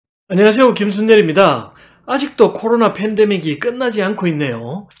안녕하세요. 김순열입니다. 아직도 코로나 팬데믹이 끝나지 않고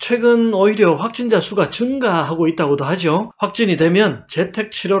있네요. 최근 오히려 확진자 수가 증가하고 있다고도 하죠. 확진이 되면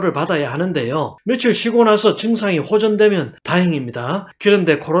재택 치료를 받아야 하는데요. 며칠 쉬고 나서 증상이 호전되면 다행입니다.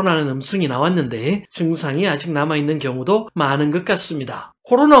 그런데 코로나는 음성이 나왔는데 증상이 아직 남아있는 경우도 많은 것 같습니다.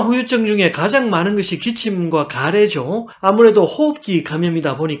 코로나 후유증 중에 가장 많은 것이 기침과 가래죠. 아무래도 호흡기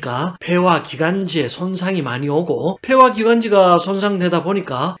감염이다 보니까 폐와 기관지에 손상이 많이 오고 폐와 기관지가 손상되다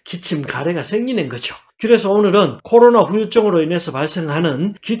보니까 기침, 가래가 생기는 거죠. 그래서 오늘은 코로나 후유증으로 인해서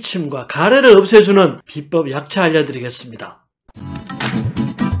발생하는 기침과 가래를 없애주는 비법 약차 알려드리겠습니다.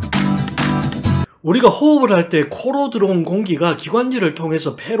 우리가 호흡을 할 때 코로 들어온 공기가 기관지를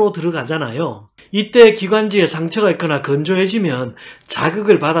통해서 폐로 들어가잖아요. 이때 기관지에 상처가 있거나 건조해지면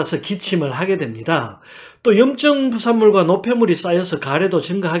자극을 받아서 기침을 하게 됩니다. 또 염증 부산물과 노폐물이 쌓여서 가래도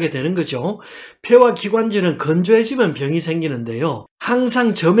증가하게 되는 거죠. 폐와 기관지는 건조해지면 병이 생기는데요.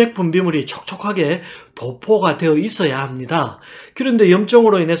 항상 점액 분비물이 촉촉하게 도포가 되어 있어야 합니다. 그런데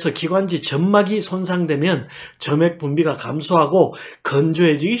염증으로 인해서 기관지 점막이 손상되면 점액 분비가 감소하고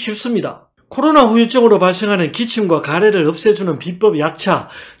건조해지기 쉽습니다. 코로나 후유증으로 발생하는 기침과 가래를 없애주는 비법 약차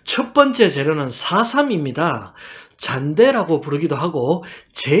첫 번째 재료는 사삼입니다. 잔대라고 부르기도 하고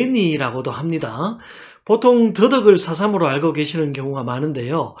제니라고도 합니다. 보통 더덕을 사삼으로 알고 계시는 경우가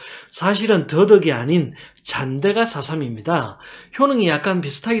많은데요. 사실은 더덕이 아닌 잔대가 사삼입니다. 효능이 약간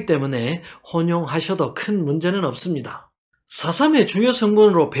비슷하기 때문에 혼용하셔도 큰 문제는 없습니다. 사삼의 주요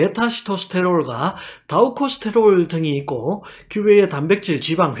성분으로 베타시토스테롤과 다우코스테롤 등이 있고 그 외에 단백질,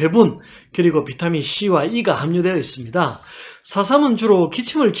 지방, 회분, 그리고 비타민 C와 E가 함유되어 있습니다. 사삼은 주로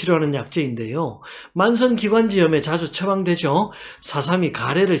기침을 치료하는 약재인데요. 만성기관지염에 자주 처방되죠. 사삼이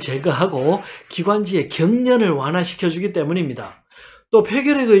가래를 제거하고 기관지의 경련을 완화시켜주기 때문입니다. 또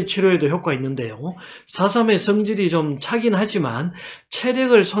폐결핵의 치료에도 효과가 있는데요. 사삼의 성질이 좀 차긴 하지만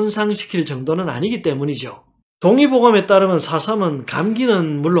체력을 손상시킬 정도는 아니기 때문이죠. 동의보감에 따르면 사삼은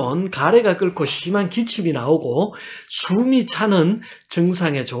감기는 물론 가래가 끓고 심한 기침이 나오고 숨이 차는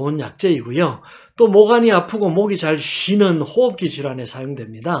증상에 좋은 약재이고요. 또 목안이 아프고 목이 잘 쉬는 호흡기 질환에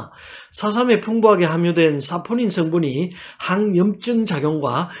사용됩니다. 사삼에 풍부하게 함유된 사포닌 성분이 항염증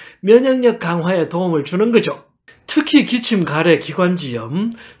작용과 면역력 강화에 도움을 주는 거죠. 특히 기침, 가래,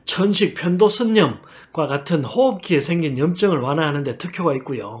 기관지염, 천식, 편도선염과 같은 호흡기에 생긴 염증을 완화하는 데 특효가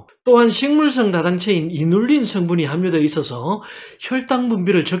있고요. 또한 식물성 다당체인 이눌린 성분이 함유되어 있어서 혈당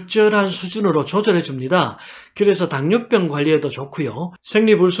분비를 적절한 수준으로 조절해 줍니다. 그래서 당뇨병 관리에도 좋고요.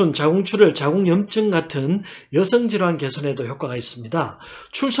 생리불순, 자궁출혈, 자궁염증 같은 여성질환 개선에도 효과가 있습니다.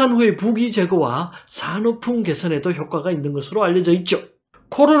 출산 후의 부기 제거와 산후풍 개선에도 효과가 있는 것으로 알려져 있죠.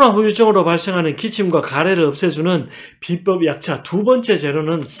 코로나 후유증으로 발생하는 기침과 가래를 없애주는 비법 약차 두 번째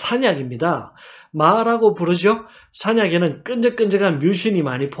재료는 산약입니다. 마라고 부르죠? 산약에는 끈적끈적한 뮤신이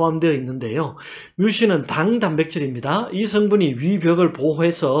많이 포함되어 있는데요. 뮤신은 당 단백질입니다. 이 성분이 위벽을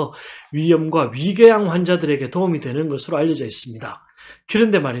보호해서 위염과 위궤양 환자들에게 도움이 되는 것으로 알려져 있습니다.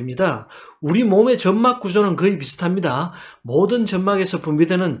 그런데 말입니다. 우리 몸의 점막 구조는 거의 비슷합니다. 모든 점막에서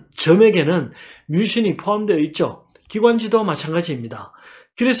분비되는 점액에는 뮤신이 포함되어 있죠. 기관지도 마찬가지입니다.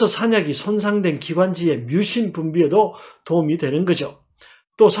 그래서 산약이 손상된 기관지의 뮤신 분비에도 도움이 되는 거죠.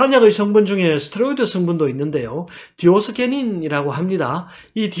 또 산약의 성분 중에 스테로이드 성분도 있는데요. 디오스게닌이라고 합니다.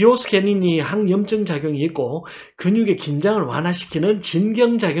 이 디오스게닌이 항염증 작용이 있고 근육의 긴장을 완화시키는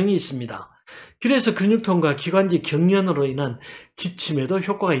진경작용이 있습니다. 그래서 근육통과 기관지 경련으로 인한 기침에도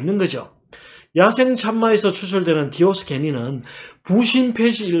효과가 있는 거죠. 야생 참마에서 추출되는 디오스게닌은 부신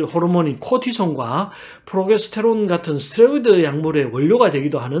폐질 호르몬인 코티손과 프로게스테론 같은 스테로이드 약물의 원료가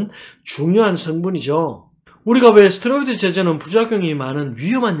되기도 하는 중요한 성분이죠. 우리가 왜 스테로이드 제제는 부작용이 많은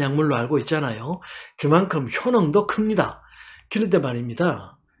위험한 약물로 알고 있잖아요. 그만큼 효능도 큽니다. 그런데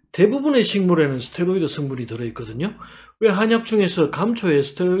말입니다. 대부분의 식물에는 스테로이드 성분이 들어있거든요. 왜 한약 중에서 감초에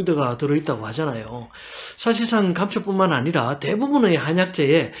스테로이드가 들어있다고 하잖아요. 사실상 감초뿐만 아니라 대부분의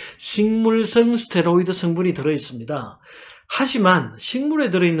한약재에 식물성 스테로이드 성분이 들어있습니다. 하지만 식물에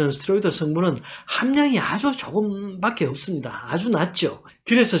들어있는 스테로이드 성분은 함량이 아주 조금밖에 없습니다. 아주 낮죠.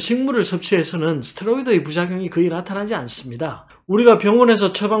 그래서 식물을 섭취해서는 스테로이드의 부작용이 거의 나타나지 않습니다. 우리가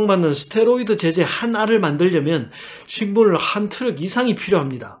병원에서 처방받는 스테로이드 제제 한 알을 만들려면 식물 한 트럭 이상이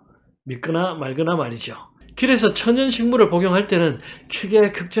필요합니다. 믿거나 말거나 말이죠. 그래서 천연식물을 복용할 때는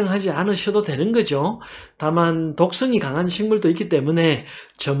크게 걱정하지 않으셔도 되는 거죠. 다만 독성이 강한 식물도 있기 때문에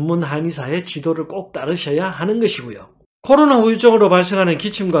전문 한의사의 지도를 꼭 따르셔야 하는 것이고요. 코로나 후유증으로 발생하는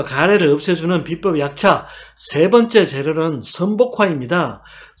기침과 가래를 없애주는 비법 약차 세 번째 재료는 선복화입니다.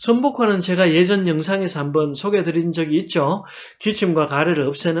 선복화는 제가 예전 영상에서 한번 소개해드린 적이 있죠. 기침과 가래를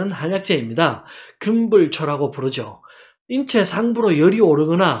없애는 한약재입니다. 금불초라고 부르죠. 인체 상부로 열이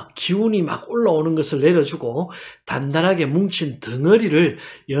오르거나 기운이 막 올라오는 것을 내려주고 단단하게 뭉친 덩어리를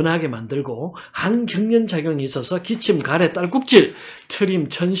연하게 만들고 항경련작용이 있어서 기침, 가래, 딸꾹질, 트림,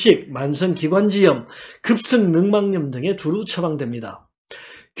 천식, 만성기관지염, 급성능막염 등에 두루 처방됩니다.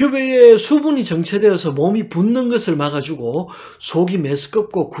 교배에 수분이 정체되어서 몸이 붓는 것을 막아주고 속이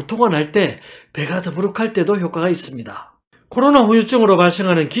메스껍고 구토가 날 때, 배가 더부룩할 때도 효과가 있습니다. 코로나 후유증으로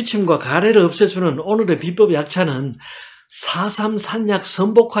발생하는 기침과 가래를 없애주는 오늘의 비법 약차는 4.3 산약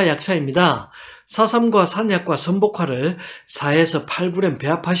선복화 약차입니다. 4.3과 산약과 선복화를 4에서 8g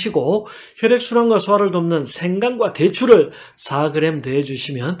배합하시고 혈액순환과 소화를 돕는 생강과 대추를 4g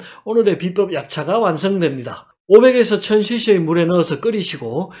더해주시면 오늘의 비법 약차가 완성됩니다. 500에서 1000cc의 물에 넣어서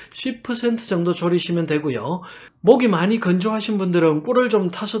끓이시고 10% 정도 졸이시면 되고요. 목이 많이 건조하신 분들은 꿀을 좀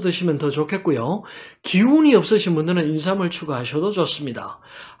타서 드시면 더 좋겠고요. 기운이 없으신 분들은 인삼을 추가하셔도 좋습니다.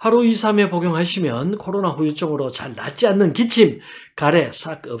 하루 2, 3회 복용하시면 코로나 후유증으로 잘 낫지 않는 기침, 가래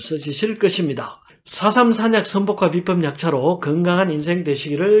싹 없어지실 것입니다. 4.3 산약 선복화 비법 약차로 건강한 인생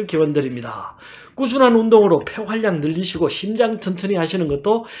되시기를 기원드립니다. 꾸준한 운동으로 폐활량 늘리시고 심장 튼튼히 하시는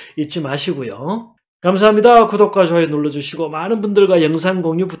것도 잊지 마시고요. 감사합니다. 구독과 좋아요 눌러주시고 많은 분들과 영상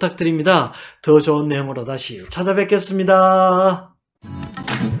공유 부탁드립니다. 더 좋은 내용으로 다시 찾아뵙겠습니다.